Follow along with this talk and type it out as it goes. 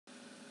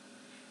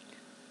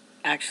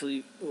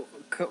Actually, a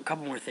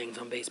couple more things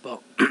on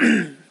baseball.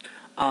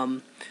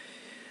 um,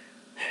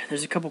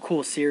 there's a couple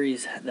cool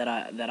series that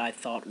I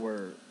thought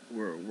were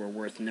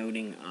worth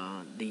noting.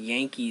 The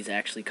Yankees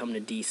actually come to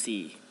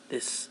DC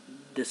this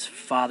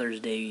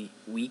Father's Day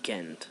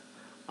weekend,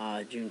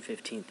 June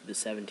 15th to the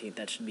 17th.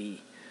 That should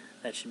be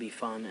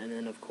fun. And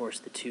then of course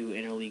the two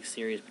interleague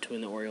series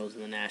between the Orioles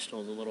and the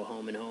Nationals, a little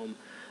home and home.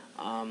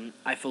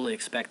 I fully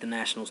expect the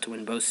Nationals to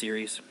win both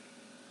series,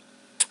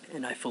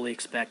 and I fully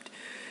expect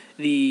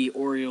the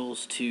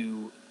Orioles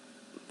to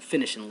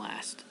finish in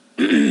last.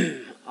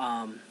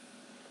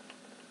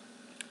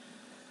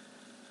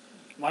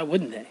 Why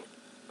wouldn't they?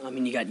 I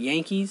mean, you got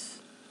Yankees,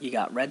 you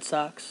got Red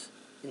Sox,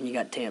 and you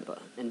got Tampa.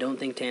 And don't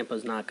think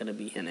Tampa's not going to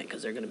be in it,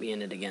 because they're going to be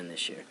in it again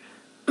this year.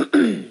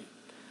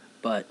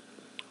 But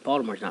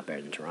Baltimore's not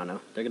better than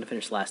Toronto. They're going to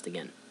finish last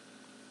again.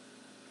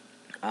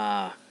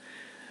 But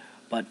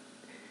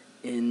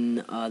in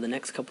the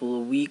next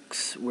couple of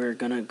weeks, we're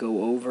going to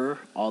go over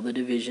all the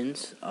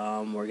divisions.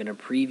 We're going to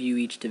preview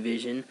each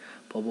division,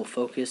 but we'll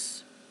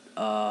focus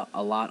a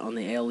lot on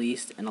the AL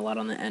East and a lot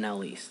on the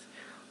NL East.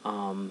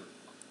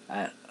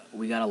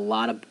 We got a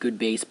lot of good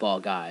baseball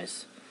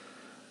guys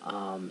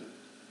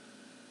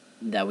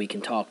that we can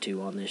talk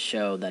to on this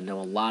show that know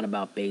a lot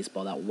about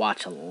baseball, that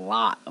watch a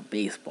lot of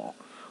baseball.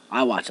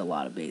 I watch a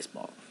lot of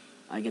baseball.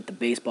 I get the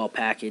baseball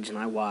package, and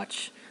I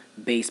watch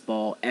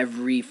baseball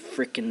every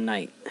freaking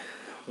night.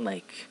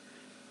 Like,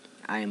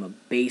 I am a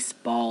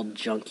baseball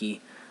junkie.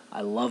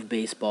 I love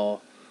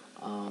baseball,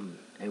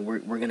 and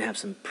we're gonna have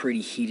some pretty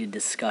heated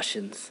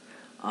discussions.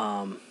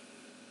 And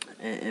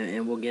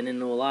we'll get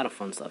into a lot of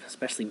fun stuff,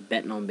 especially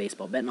betting on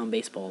baseball. Betting on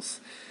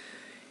baseball's,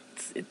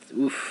 it's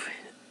oof,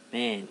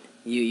 man.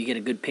 You get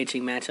a good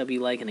pitching matchup you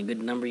like and a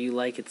good number you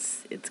like.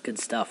 It's good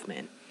stuff,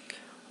 man.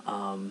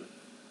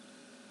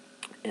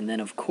 And then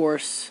of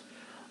course,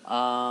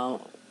 we're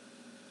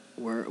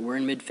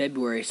in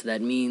mid-February, so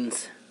that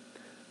means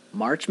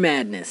March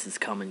Madness is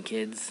coming,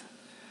 kids.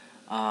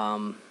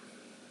 One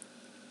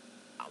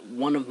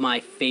of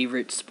my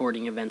favorite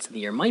sporting events of the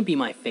year, might be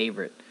my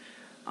favorite.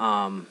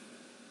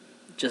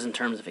 Just in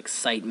terms of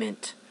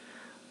excitement,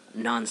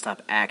 nonstop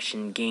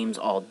action, games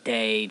all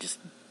day, just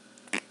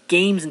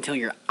games until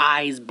your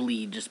eyes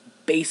bleed, just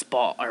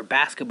baseball or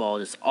basketball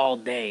just all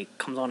day.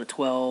 Comes on at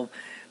 12,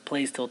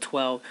 plays till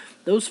 12.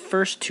 Those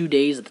first 2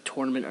 days of the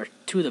tournament are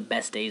two of the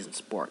best days in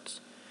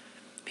sports.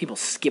 People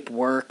skip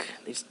work,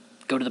 they just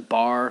go to the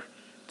bar,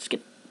 just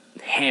get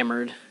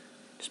hammered,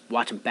 just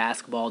watching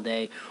basketball all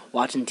day,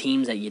 watching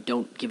teams that you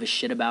don't give a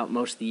shit about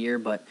most of the year,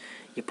 but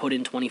you put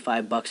in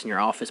 $25 in your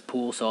office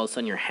pool, so all of a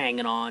sudden you're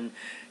hanging on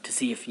to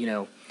see if,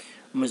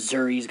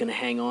 Missouri's going to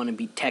hang on and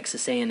beat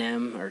Texas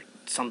A&M or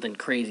something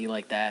crazy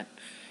like that.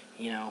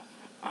 To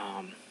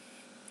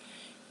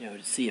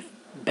see if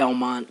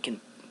Belmont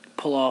can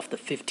pull off the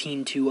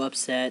 15-2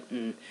 upset,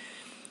 and,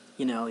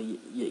 you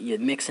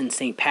mix in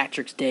St.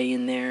 Patrick's Day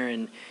in there,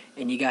 and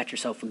you got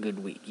yourself a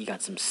good week. You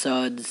got some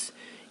suds,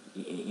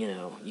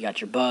 you got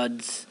your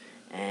buds,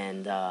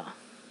 and,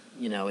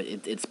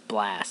 it's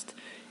blast.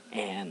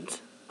 And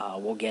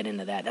we'll get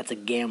into that. That's a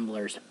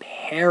gambler's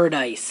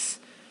paradise.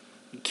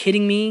 You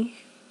kidding me?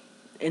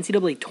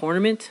 NCAA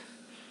tournament?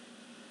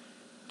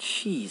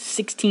 Jeez,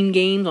 16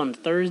 games on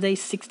Thursday,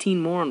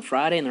 16 more on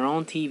Friday, and they're all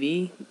on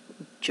TV?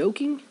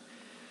 Joking?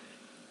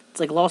 It's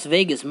like Las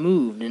Vegas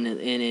moved and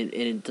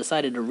it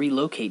decided to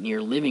relocate in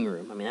your living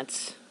room. I mean,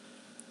 it's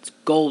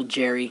gold,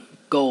 Jerry.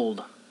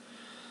 Gold.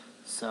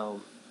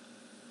 So,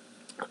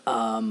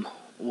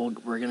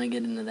 we're gonna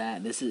get into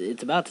that.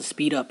 It's about to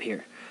speed up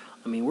here.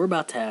 I mean, we're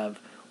about to have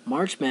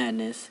March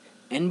Madness,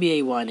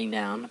 NBA winding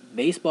down,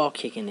 baseball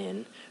kicking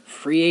in,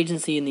 free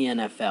agency in the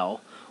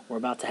NFL. We're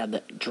about to have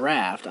the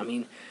draft. I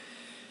mean,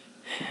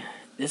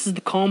 this is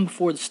the calm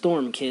before the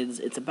storm, kids.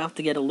 It's about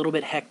to get a little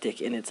bit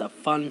hectic, and it's a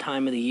fun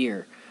time of the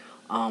year.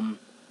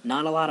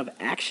 Not a lot of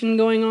action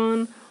going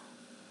on,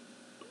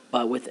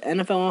 but with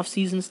NFL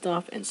off-season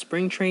stuff and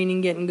spring training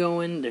getting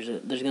going, there's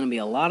going to be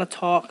a lot of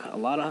talk, a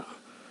lot of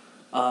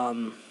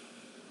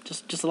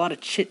just a lot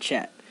of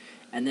chit-chat.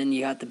 And then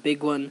you got the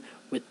big one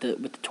with the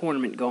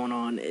tournament going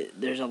on.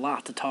 There's a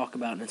lot to talk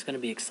about, and it's going to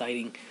be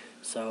exciting.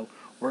 So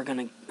we're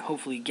going to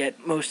hopefully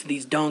get most of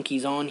these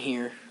donkeys on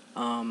here.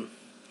 I've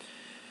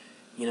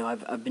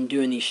been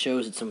doing these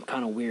shows at some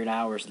kind of weird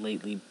hours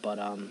lately, but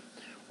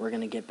we're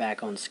going to get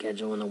back on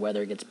schedule when the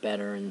weather gets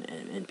better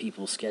and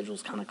people's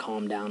schedules kind of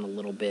calm down a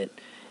little bit,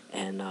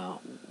 and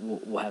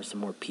we'll have some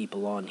more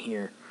people on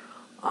here.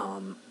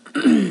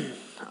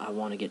 I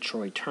want to get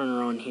Troy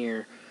Turner on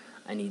here.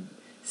 I need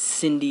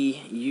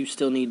Cindy. You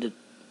still need to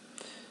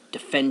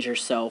defend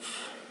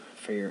yourself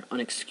for your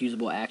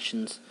unexcusable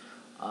actions.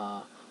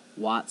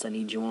 Watts, I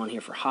need you on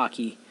here for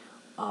hockey.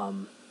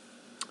 And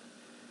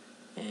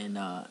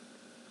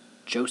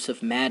Joseph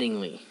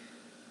Mattingly,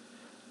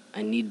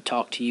 I need to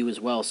talk to you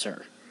as well,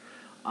 sir.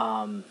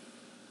 There's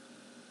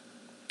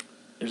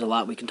a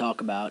lot we can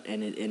talk about,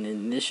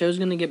 and this show's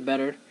going to get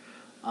better.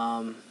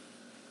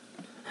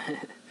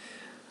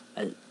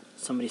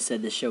 Somebody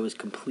said this show is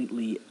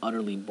completely,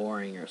 utterly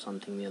boring or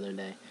something the other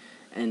day.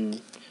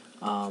 And,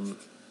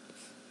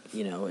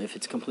 if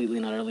it's completely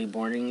and utterly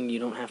boring, you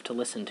don't have to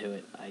listen to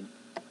it.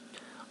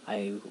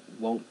 I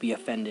won't be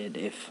offended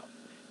if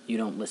you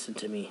don't listen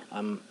to me.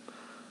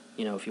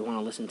 If you want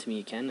to listen to me,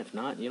 you can. If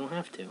not, you don't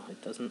have to.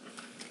 It doesn't,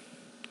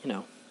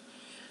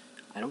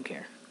 I don't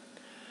care.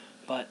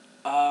 But,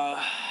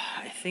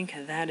 I think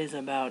that is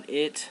about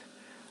it.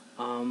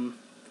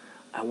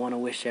 I want to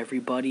wish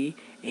everybody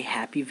a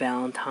happy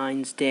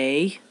Valentine's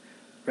Day,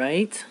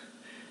 right?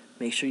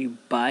 Make sure you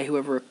buy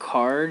whoever a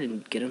card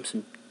and get them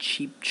some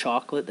cheap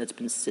chocolate that's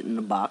been sitting in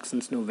a box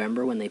since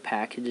November when they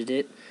packaged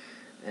it.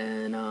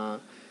 And,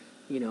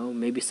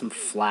 maybe some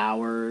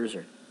flowers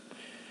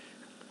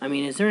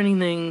is there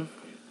anything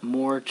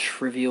more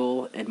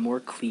trivial and more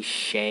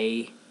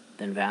cliche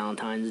than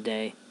Valentine's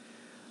Day?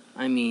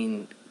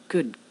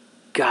 Good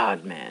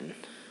God, man.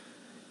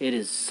 It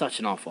is such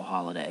an awful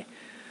holiday.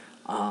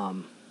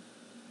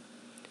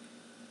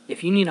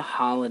 If you need a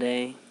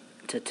holiday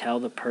to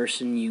tell the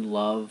person you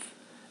love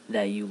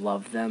that you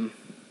love them,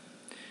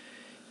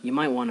 you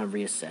might want to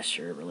reassess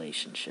your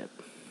relationship.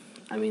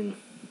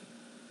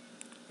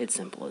 It's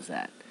simple as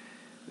that.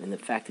 The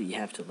fact that you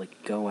have to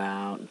go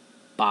out and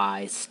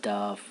buy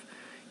stuff.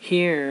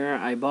 Here,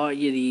 I bought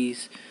you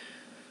these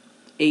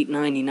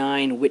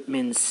 $8.99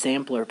 Whitman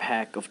sampler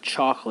pack of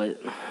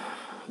chocolate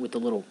with the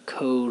little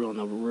code on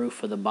the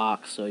roof of the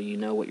box so you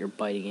know what you're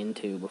biting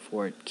into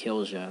before it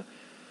kills you.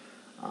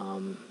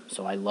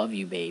 So I love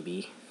you,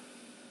 baby.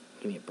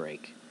 Give me a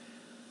break.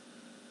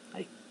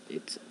 I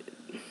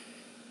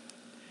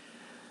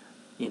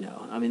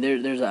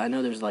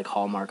know there's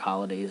Hallmark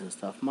holidays and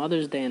stuff.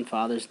 Mother's Day and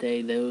Father's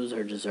Day, those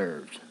are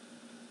deserved.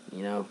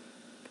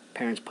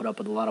 Parents put up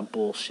with a lot of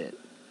bullshit.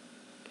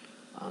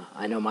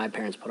 I know my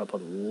parents put up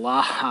with a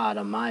lot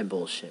of my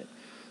bullshit.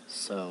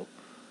 So,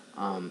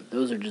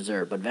 those are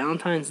deserved. But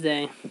Valentine's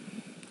Day,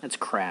 that's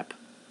crap.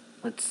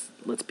 Let's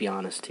be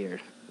honest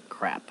here.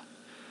 Crap.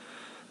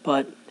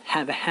 But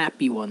have a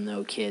happy one,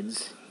 though,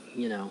 kids.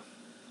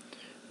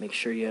 Make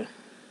sure you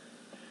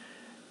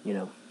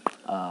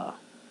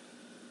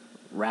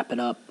wrap it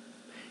up.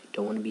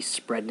 Don't want to be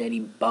spreading any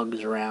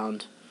bugs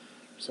around.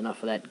 There's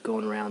enough of that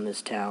going around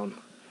this town.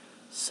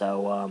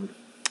 So,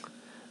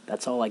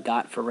 that's all I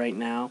got for right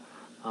now.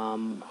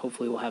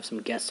 Hopefully we'll have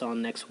some guests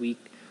on next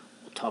week.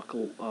 We'll talk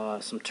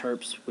some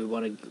Terps.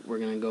 We're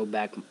gonna go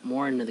back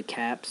more into the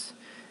Caps,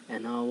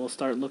 and we'll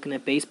start looking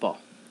at baseball.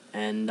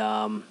 And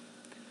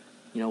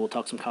we'll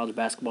talk some college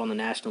basketball on the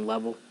national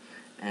level,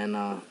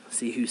 and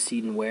see who's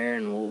seeding where,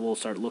 and we'll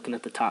start looking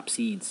at the top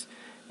seeds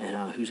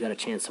and who's got a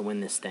chance to win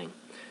this thing.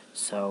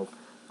 So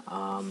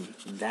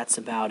that's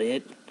about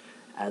it.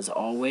 As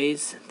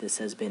always, this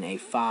has been a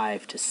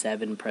 5 to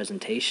 7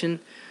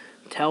 presentation.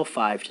 Tell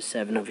 5 to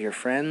 7 of your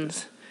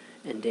friends.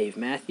 And Dave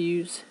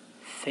Matthews,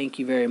 thank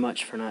you very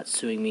much for not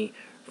suing me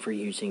for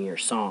using your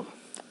song.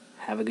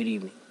 Have a good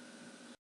evening.